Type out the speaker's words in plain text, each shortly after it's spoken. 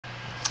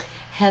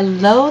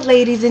Hello,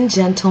 ladies and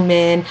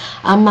gentlemen.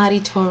 I'm Mari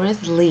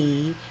Torres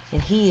Lee,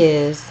 and he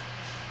is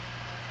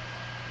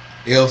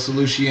El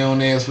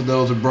Soluciones for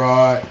those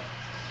abroad.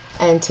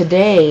 And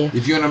today,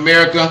 if you're in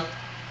America,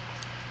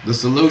 the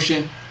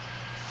solution.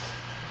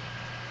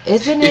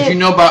 Isn't it? If you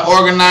know about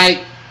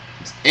Orgonite,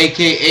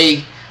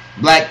 aka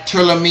black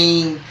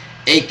tourmaline,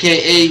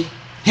 aka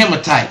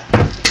hematite.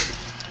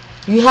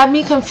 You have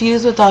me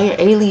confused with all your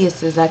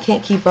aliases. I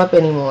can't keep up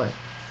anymore.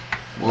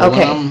 Well,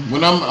 okay.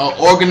 When I'm an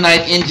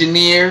Orgonite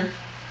engineer,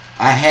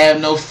 I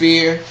have no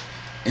fear,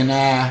 and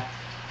I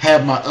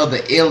have my other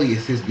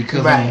aliases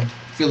because I'm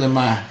feeling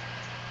my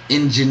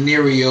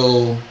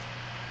engineerial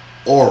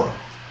aura.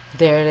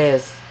 There it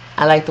is.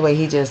 I like the way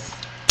he just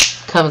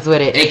comes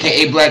with it.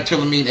 AKA black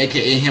tourmaline,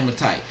 AKA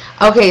hematite.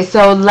 Okay,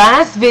 so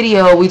last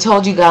video we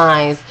told you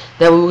guys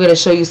that we were going to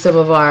show you some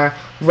of our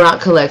rock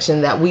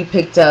collection that we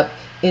picked up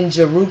in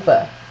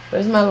Jurupa.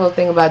 Where's my little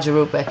thing about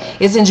Jurupa?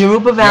 It's in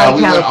Jurupa Valley,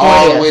 we California. Went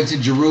all the way to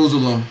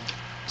Jerusalem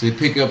to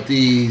pick up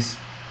these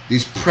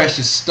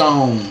precious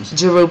stones.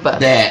 Jurupa.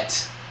 That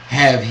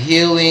have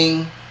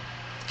healing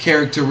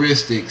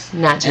characteristics.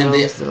 Not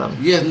Jerusalem.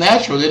 Yes,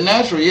 natural. They're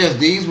natural. Yes,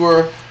 these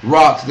were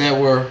rocks that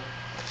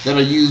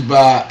are used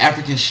by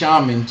African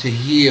shamans to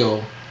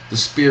heal the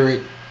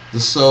spirit, the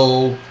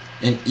soul,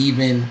 and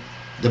even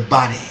the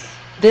body.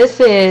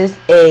 This is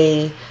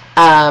a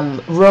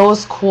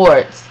rose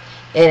quartz.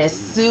 And as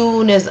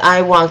soon as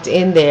I walked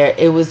in there,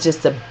 it was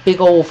just a big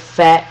old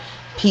fat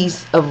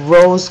piece of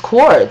rose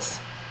quartz.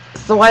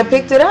 So I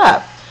picked it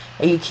up.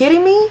 Are you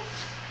kidding me?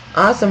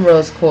 Awesome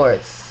rose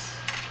quartz.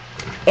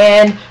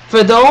 And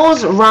for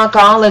those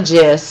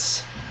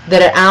rockologists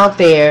that are out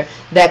there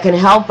that can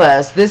help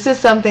us, this is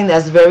something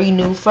that's very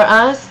new for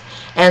us.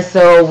 And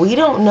so we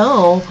don't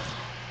know.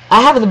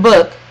 I have the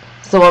book,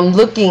 so I'm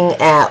looking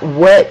at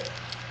what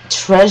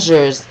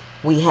treasures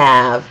we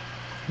have,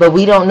 but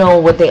we don't know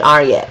what they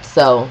are yet.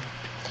 So,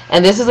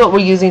 and this is what we're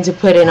using to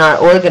put in our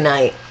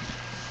Orgonite.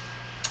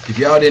 If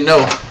y'all didn't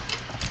know,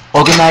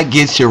 Orgonite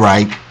gets you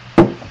right.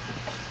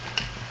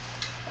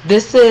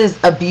 This is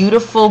a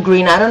beautiful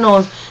green. I don't know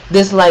if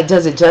this light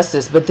does it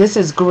justice, but this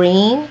is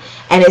green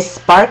and it's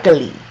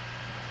sparkly.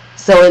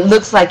 So it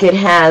looks like it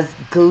has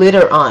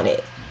glitter on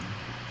it.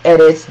 And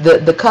it's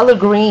the color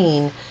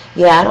green.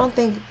 Yeah, I don't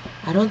think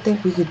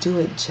we could do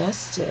it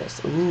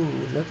justice.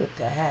 Ooh, look at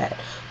that.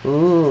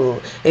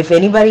 Ooh, if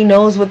anybody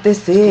knows what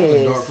this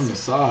is. Dark from the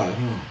side,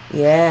 huh?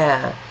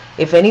 Yeah.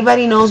 If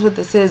anybody knows what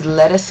this is,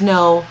 let us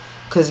know.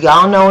 Cause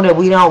y'all know that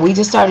we don't. We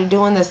just started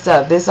doing this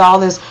stuff. All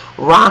this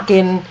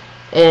rocking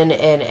and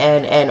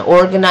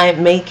Orgonite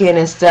making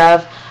and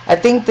stuff. I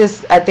think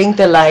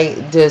the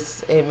light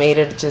it made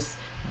it just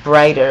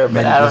brighter,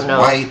 but I don't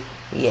know. White.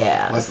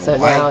 Yeah. Like so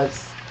now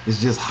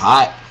it's just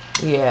hot.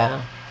 Yeah.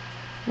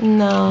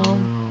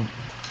 No.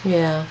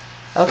 Yeah.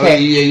 Okay. Oh,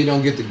 yeah, you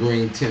don't get the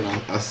green tint.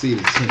 I see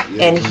the tint.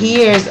 Yeah, and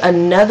here's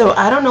another.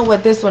 I don't know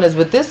what this one is,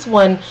 but this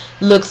one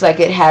looks like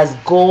it has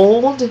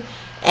gold,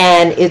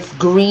 and it's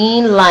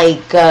green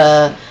like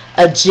a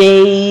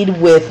jade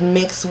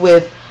mixed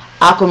with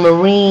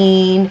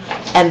aquamarine,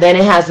 and then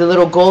it has the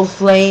little gold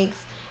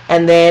flakes,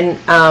 and then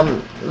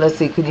let's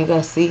see. Could you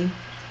guys see?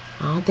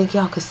 I don't think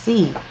y'all could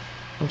see.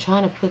 I'm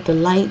trying to put the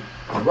light.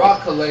 The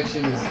rock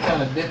collection is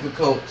kind of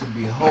difficult to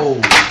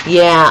behold.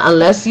 Yeah,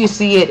 unless you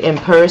see it in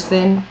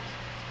person.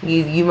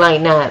 You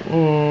might not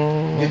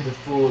get the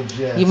full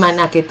gist. You might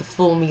not get the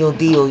full meal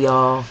deal,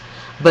 y'all.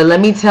 But let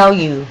me tell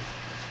you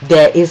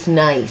that it's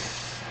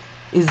nice.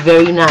 It's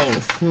very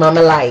nice.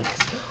 Mama likes.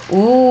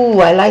 Ooh,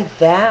 I like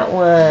that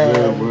one.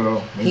 Yeah, well,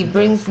 he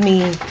brings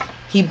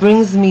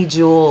me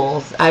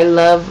jewels. I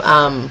love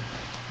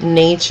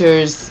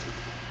nature's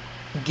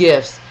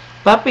gifts.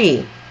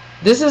 Puppy,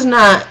 this is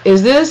not.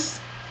 Is this?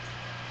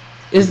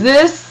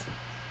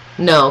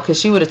 No, because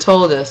she would have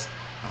told us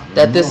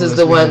that this is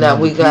the one that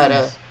we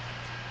gotta.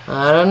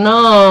 I don't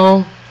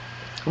know.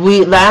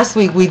 Last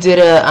week we did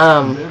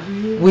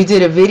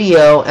a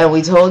video and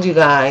we told you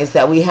guys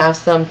that we have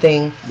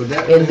something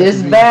in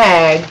this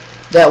bag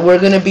that we're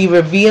gonna be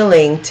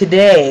revealing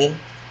today.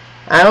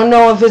 I don't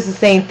know if it's the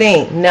same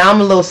thing. Now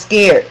I'm a little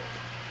scared.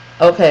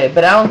 Okay,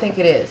 but I don't think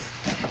it is.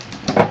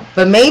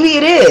 But maybe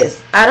it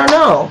is. I don't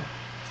know.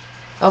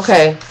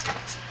 Okay.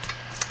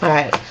 All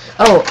right.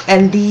 Oh,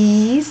 and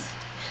this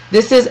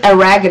is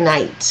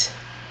aragonite.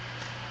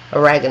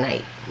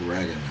 Aragonite.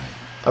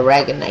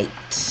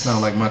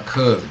 Sound like my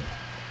cousin.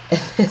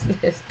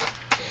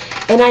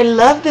 And I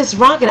love this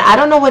rock, and I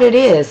don't know what it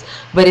is,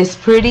 but it's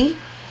pretty.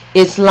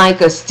 It's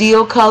like a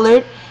steel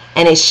colored,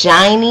 and it's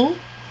shiny,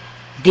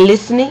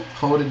 glistening.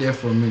 Hold it there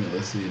for a minute.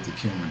 Let's see if the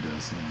camera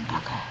does something.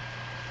 Okay.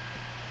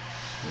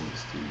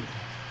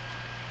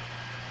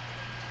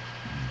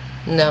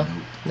 No.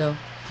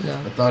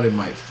 I thought it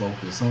might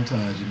focus.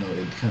 Sometimes,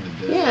 it kind of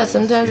does. Yeah,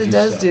 sometimes it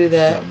does do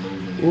that.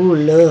 Ooh,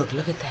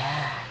 look at that.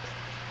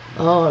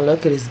 Oh,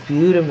 look at his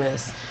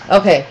beautiness.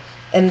 Okay,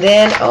 and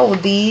then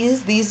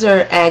these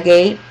are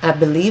agate. I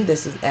believe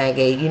this is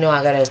agate.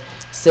 I gotta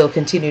still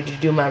continue to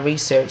do my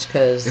research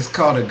because it's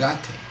called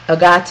agate.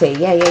 Agate,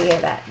 yeah,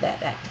 that.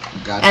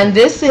 Agate. And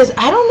this is,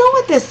 I don't know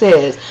what this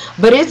is,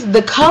 but it's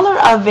the color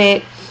of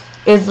it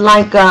is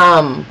like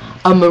a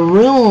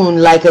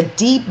maroon, like a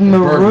deep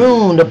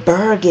maroon, a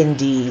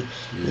burgundy.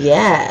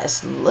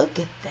 Yes, look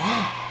at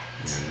that.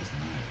 Yeah, that's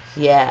nice.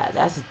 Yeah,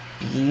 that's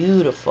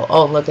beautiful.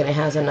 Oh, look, and it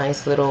has a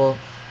nice little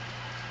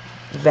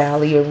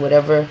valley or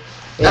whatever.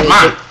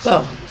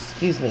 Oh,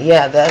 excuse me.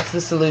 Yeah, that's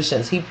the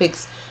solutions. He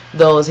picks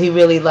those. He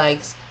really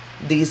likes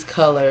these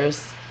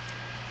colors.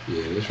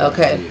 Yeah, that's right.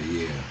 Okay.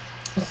 Yeah.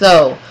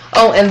 So,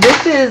 and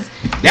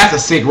that's a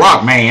sick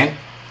rock, man.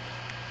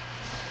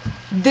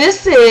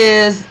 This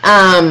is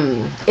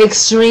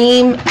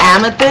extreme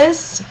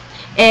amethyst,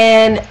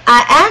 and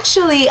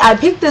I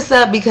picked this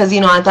up because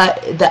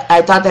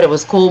I thought that it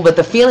was cool, but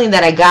the feeling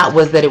that I got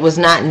was that it was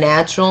not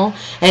natural.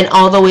 And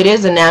although it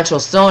is a natural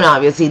stone,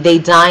 obviously they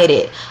dyed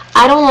it.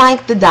 I don't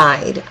like the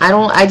dyed.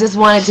 I just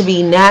want it to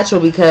be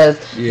natural because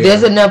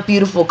there's enough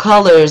beautiful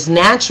colors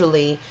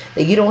naturally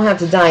that you don't have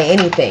to dye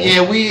anything.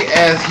 Yeah, we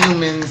as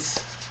humans,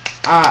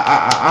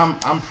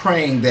 I'm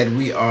praying that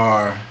we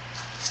are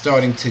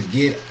starting to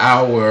get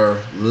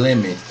our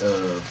limit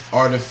of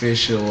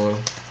artificial,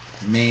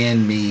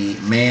 man-made,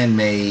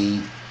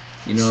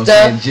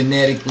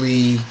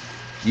 genetically,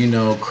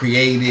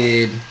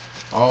 created,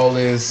 all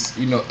this,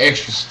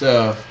 extra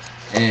stuff,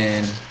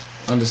 and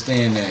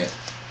understand that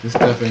this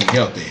stuff ain't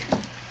healthy.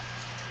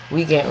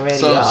 We getting ready.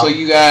 So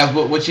you guys,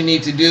 what you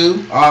need to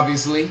do,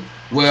 obviously,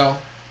 well,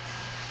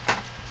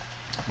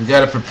 you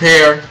got to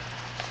prepare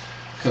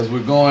because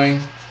we're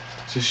going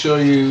to show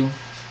you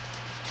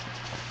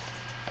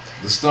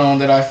the stone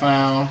that I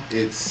found.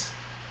 It's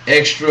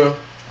extra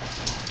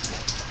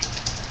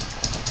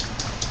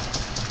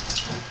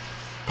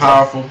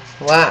powerful.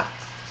 Wow.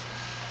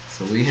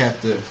 So we have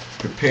to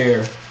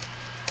prepare.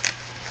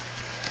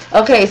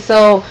 Okay,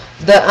 so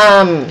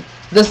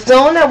the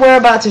stone that we're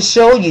about to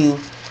show you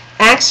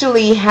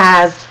actually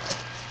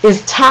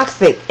is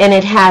toxic, and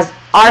it has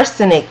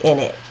arsenic in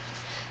it.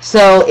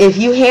 So if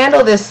you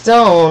handle this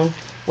stone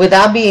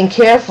without being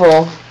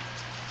careful,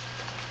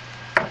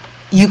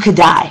 you could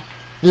die.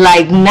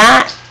 Like,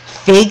 not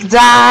fake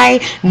die,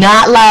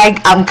 not like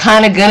I'm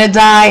kind of gonna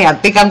die, I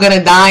think I'm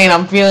gonna die and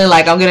I'm feeling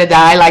like I'm gonna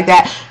die, like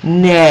that.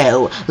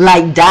 No,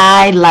 like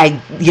die like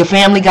your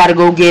family gotta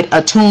go get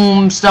a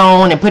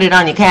tombstone and put it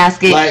on your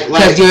casket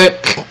because you're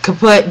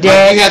kaput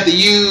dead. Like you have to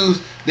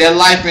use that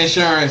life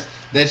insurance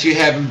that you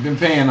haven't been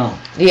paying on.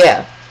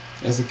 Yeah,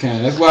 that's the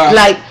kind. That's why.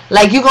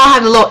 Like you're gonna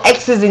have the little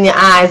X's in your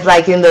eyes,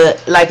 like in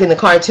the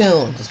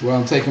cartoon. That's why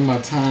I'm taking my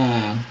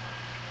time.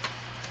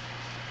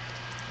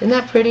 Isn't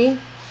that pretty?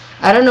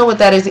 I don't know what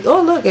that is. Oh,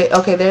 look.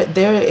 Okay,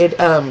 there it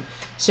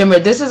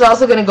shimmered. This is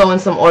also going to go in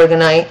some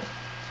organite.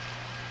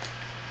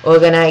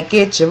 Organite,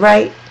 get you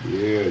right.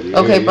 Yeah.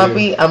 Okay,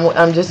 puppy,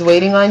 I'm just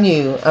waiting on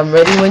you. I'm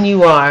ready when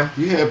you are.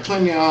 You have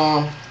plenty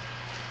of.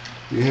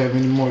 You have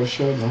any more to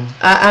show them?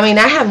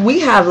 We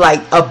have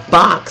like a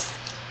box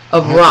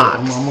of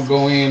rocks. I'm gonna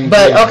go in.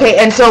 But okay,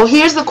 and so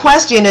here's the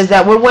question: is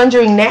that we're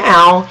wondering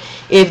now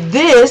if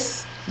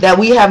this that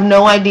we have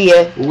no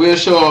idea. We'll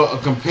show a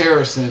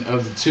comparison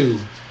of the two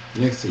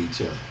next to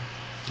each other.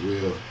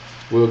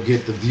 We'll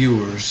get the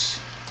viewers.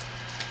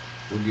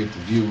 What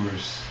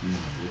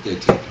they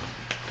take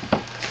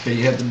on. Okay,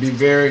 you have to be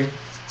very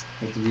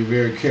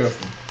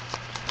careful.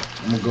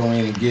 I'm gonna go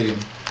in and get him,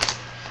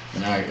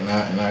 and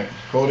I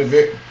hold it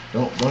very.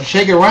 Don't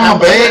shake it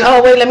around, babe.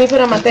 Oh wait, let me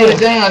put on my thing. Put it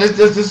down.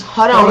 Just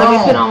hold on. Let me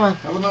put on my.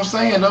 That's what I'm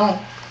saying.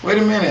 Don't wait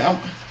a minute.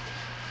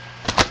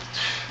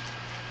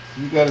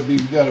 You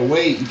gotta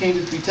wait. You can't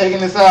just be taking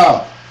this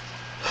out.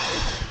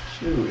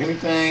 Shoot,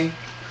 anything.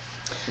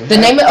 The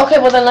name of, okay,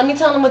 well then let me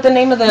tell them what the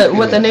name of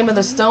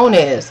the stone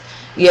is.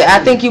 Yeah,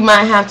 I think you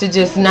might have to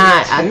just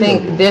not. I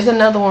think there's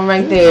another one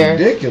right there.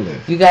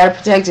 Ridiculous. You gotta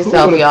protect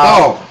yourself,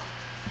 y'all.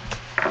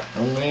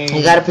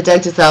 You gotta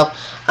protect yourself.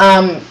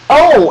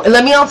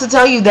 Let me also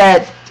tell you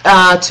that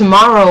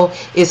tomorrow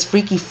is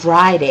Freaky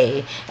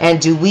Friday, and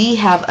do we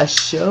have a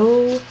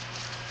show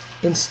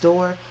in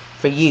store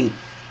for you?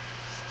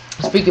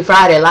 It's Freaky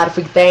Friday. A lot of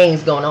freaky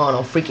things going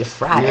on Freaky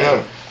Friday.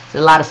 Yeah.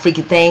 There's a lot of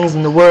freaky things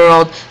in the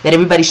world that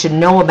everybody should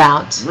know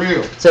about.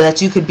 Real. So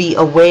that you could be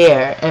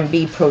aware and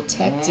be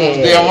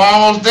protected. I'm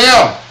almost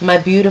there. My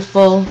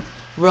beautiful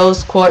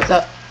rose quartz.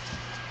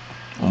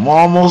 I'm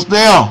almost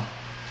there.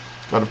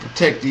 Gotta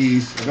protect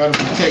these. I gotta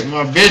protect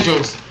my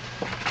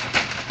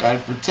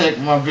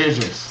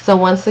visuals. So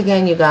once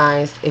again, you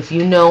guys, if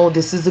you know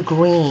this is a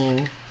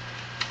green,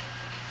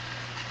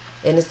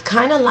 and it's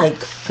kind of like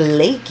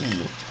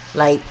flaky.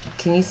 Like,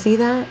 can you see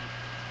that?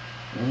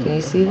 Can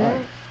you see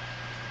that?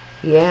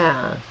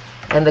 Yeah,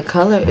 and the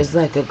color is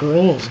like a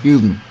green.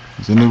 Excuse me,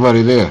 is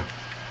anybody there?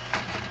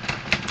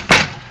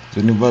 Is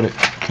anybody?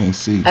 Can't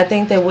see. I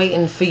think they're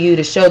waiting for you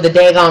to show the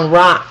daggone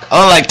rock.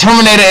 Oh, like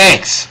Terminator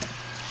X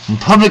from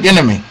Public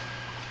Enemy.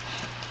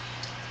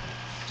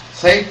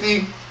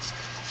 Safety,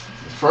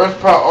 first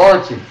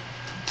priority.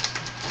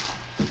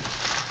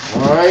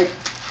 All right.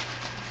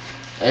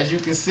 As you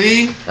can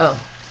see,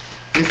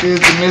 This is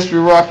the mystery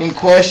rock in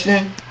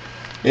question.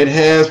 It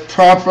has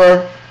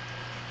proper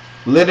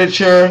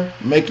literature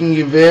making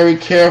you very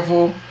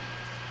careful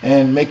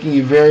and making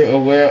you very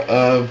aware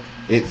of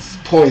its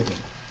poison.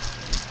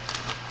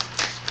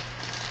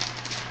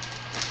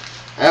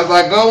 As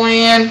I go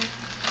in,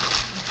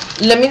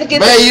 let me get.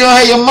 Babe, you don't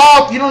have your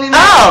mouth. You don't even.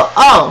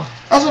 Oh.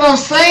 That's what I'm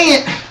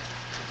saying.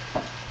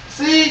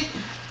 See,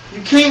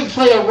 you can't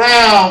play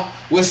around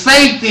with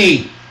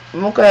safety.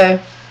 Okay.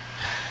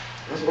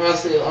 That's why I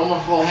said I'm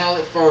gonna handle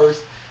it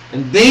first,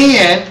 and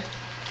then.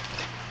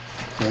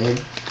 Okay.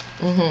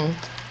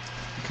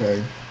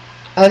 Okay.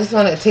 I just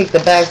want to take the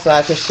bag so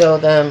I could show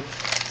them,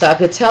 so I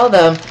could tell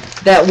them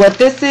that what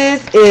this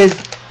is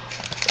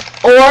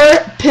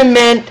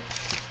Orpiment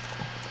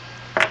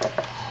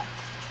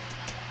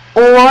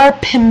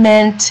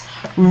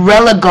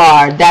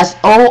Realgar. That's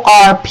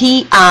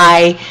ORPIMENT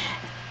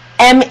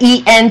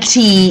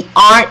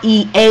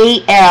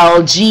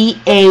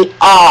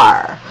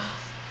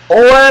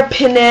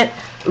Orpiment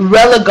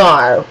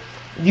Realgar.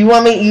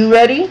 You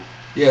ready?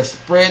 Yes,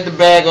 spread the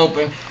bag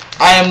open.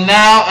 I am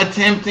now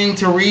attempting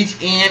to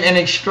reach in and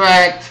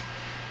extract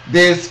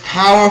this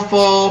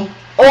powerful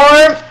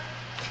Orpiment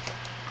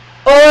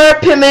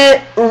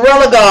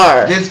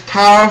Realgar. This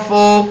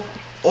powerful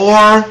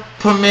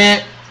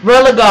Orpiment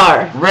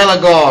Realgar.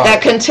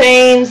 That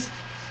contains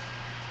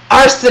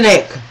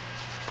arsenic.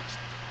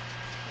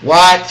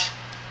 Watch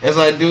as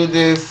I do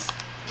this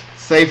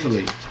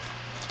safely.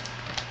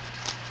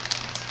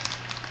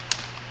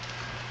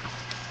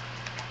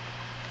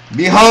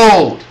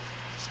 Behold.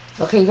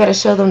 Okay, you gotta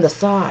show them the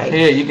side.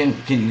 Here, you can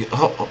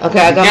okay,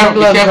 I got my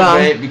gloves on.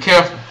 Babe, be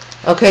careful.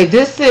 Okay,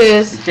 this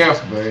is. Be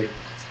careful, babe.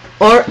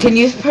 Or can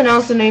you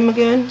pronounce the name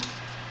again?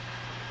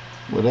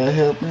 Would that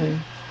help me?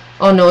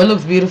 Oh no, it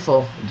looks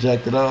beautiful.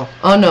 Jacked it off.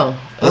 Oh no,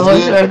 that's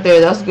it's right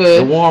there. That's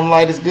good. The warm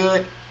light is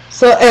good.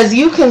 So as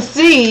you can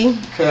see.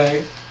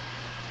 Okay.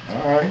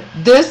 All right.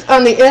 This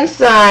on the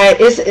inside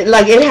is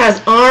like it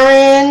has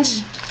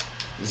orange.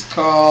 It's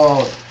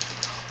called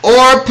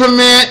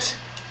Orpiment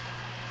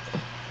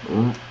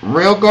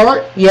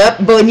Realgar. Yep,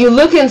 but when you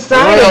look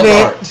inside of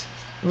it,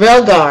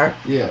 Realgar.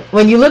 Yeah.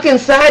 When you look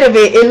inside of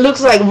it, it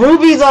looks like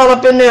rubies all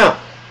up in there.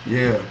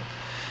 Yeah.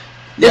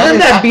 Isn't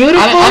that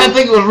beautiful? I didn't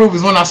think it was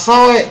rubies when I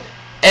saw it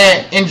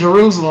in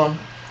Jerusalem.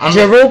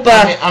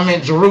 Jurupa. I'm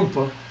in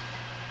Jurupa.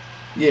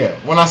 Yeah.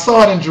 When I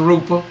saw it in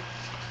Jurupa,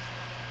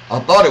 I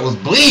thought it was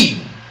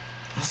bleeding.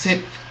 I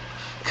said,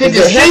 "Could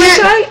you see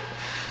it?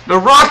 The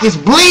rock is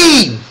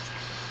bleeding."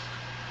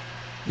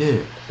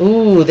 Yeah.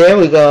 Ooh, there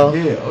we go.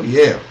 Yeah, oh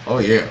yeah, oh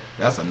yeah.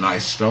 That's a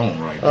nice stone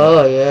right there.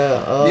 Oh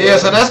yeah, oh yeah.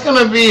 So that's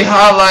gonna be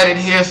highlighted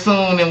here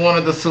soon in one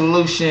of the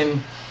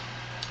solution.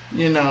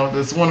 You know,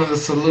 that's one of the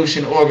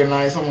solution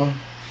organized.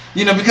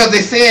 You know, because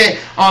they said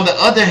on the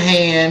other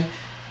hand,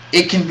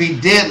 it can be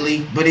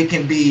deadly, but it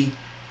can be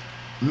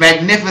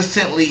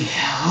magnificently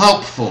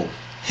helpful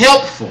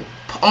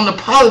on the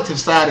positive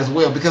side as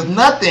well. Because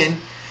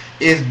nothing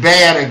is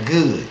bad or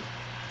good.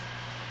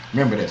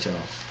 Remember that, y'all.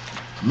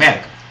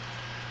 Medical.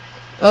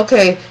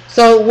 Okay,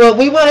 so what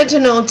we wanted to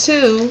know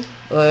too,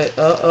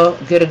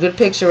 get a good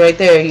picture right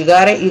there. You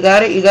got it, you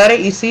got it, you got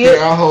it, you see it?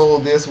 Here, I'll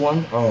hold this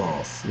one.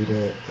 Oh, see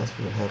that? That's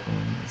what happened.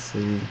 Let's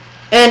see.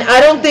 And I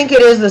don't think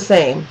it is the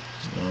same.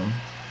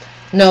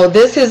 No,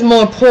 this is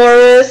more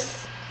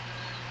porous.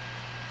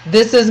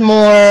 This is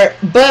more,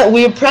 but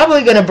we're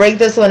probably going to break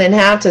this one in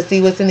half to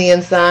see what's in the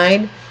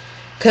inside.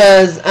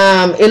 Because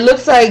it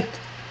looks like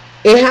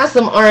it has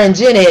some orange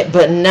in it,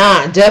 but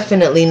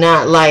definitely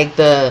not like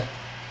the...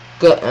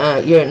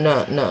 you're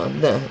not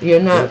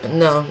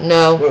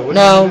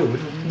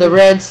the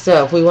red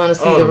stuff. We want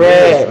to see the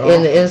red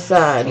in the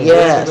inside.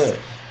 Yes,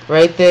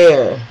 right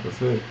there.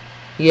 That's it.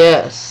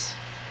 Yes.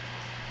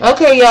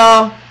 Okay,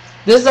 y'all.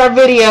 This is our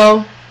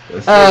video.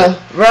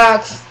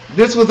 Rocks.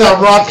 This was our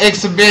rock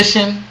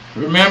exhibition.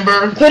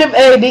 Remember? Put it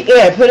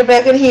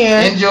back in here.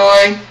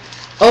 Enjoy.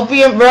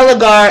 Orpiment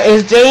Realgar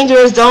is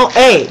dangerous. Don't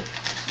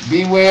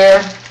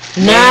beware.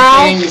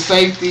 Maintain your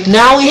safety.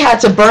 Now we had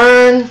to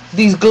burn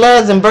these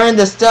gloves and burn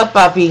the stuff,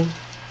 Papi.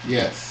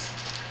 Yes.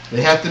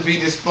 They have to be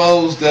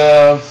disposed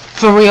of.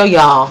 For real,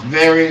 y'all.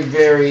 Very,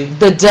 very.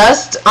 The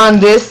dust on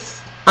these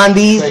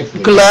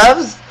safely.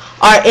 Gloves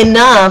are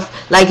enough.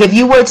 Like if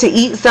you were to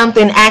eat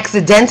something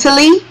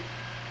accidentally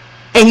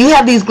and you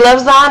have these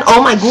gloves on,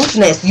 oh my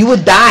goodness, you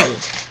would die.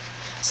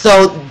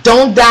 So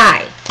don't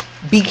die.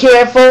 Be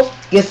careful.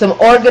 Get some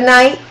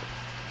Orgonite.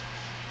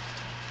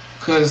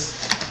 Because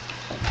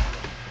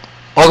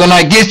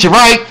Orgonite gets you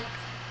right.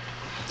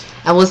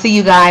 And we'll see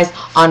you guys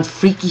on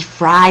Freaky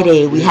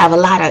Friday. We have a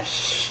lot of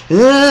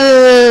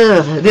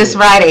this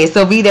Friday.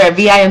 So be there at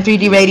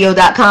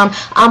VIM3DRadio.com.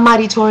 I'm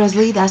Mighty Torres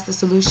Lee. That's the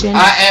solution.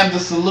 I am the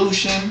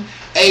solution,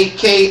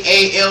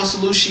 a.k.a. El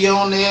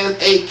Soluciones,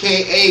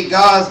 a.k.a.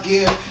 God's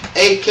Gift,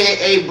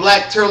 a.k.a.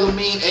 Black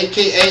Turlamine,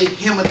 a.k.a.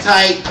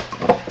 Hematite,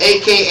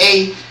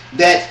 a.k.a.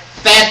 that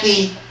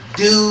fatty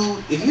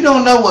dude. If you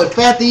don't know what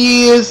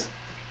fatty is,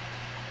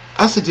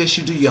 I suggest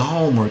you do your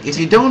homework. If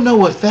you don't know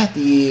what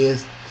fatty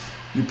is,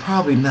 you're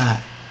probably not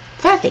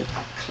Fatty.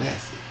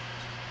 Classic.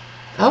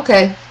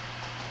 Okay.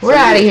 We're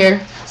out of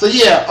here. So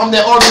yeah, I'm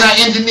the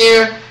organized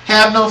engineer.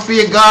 Have no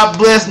fear. God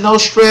bless. No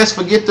stress.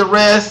 Forget the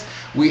rest.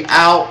 We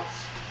out.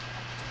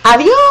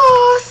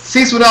 Adios.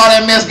 Cease with all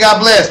that mess. God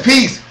bless.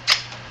 Peace.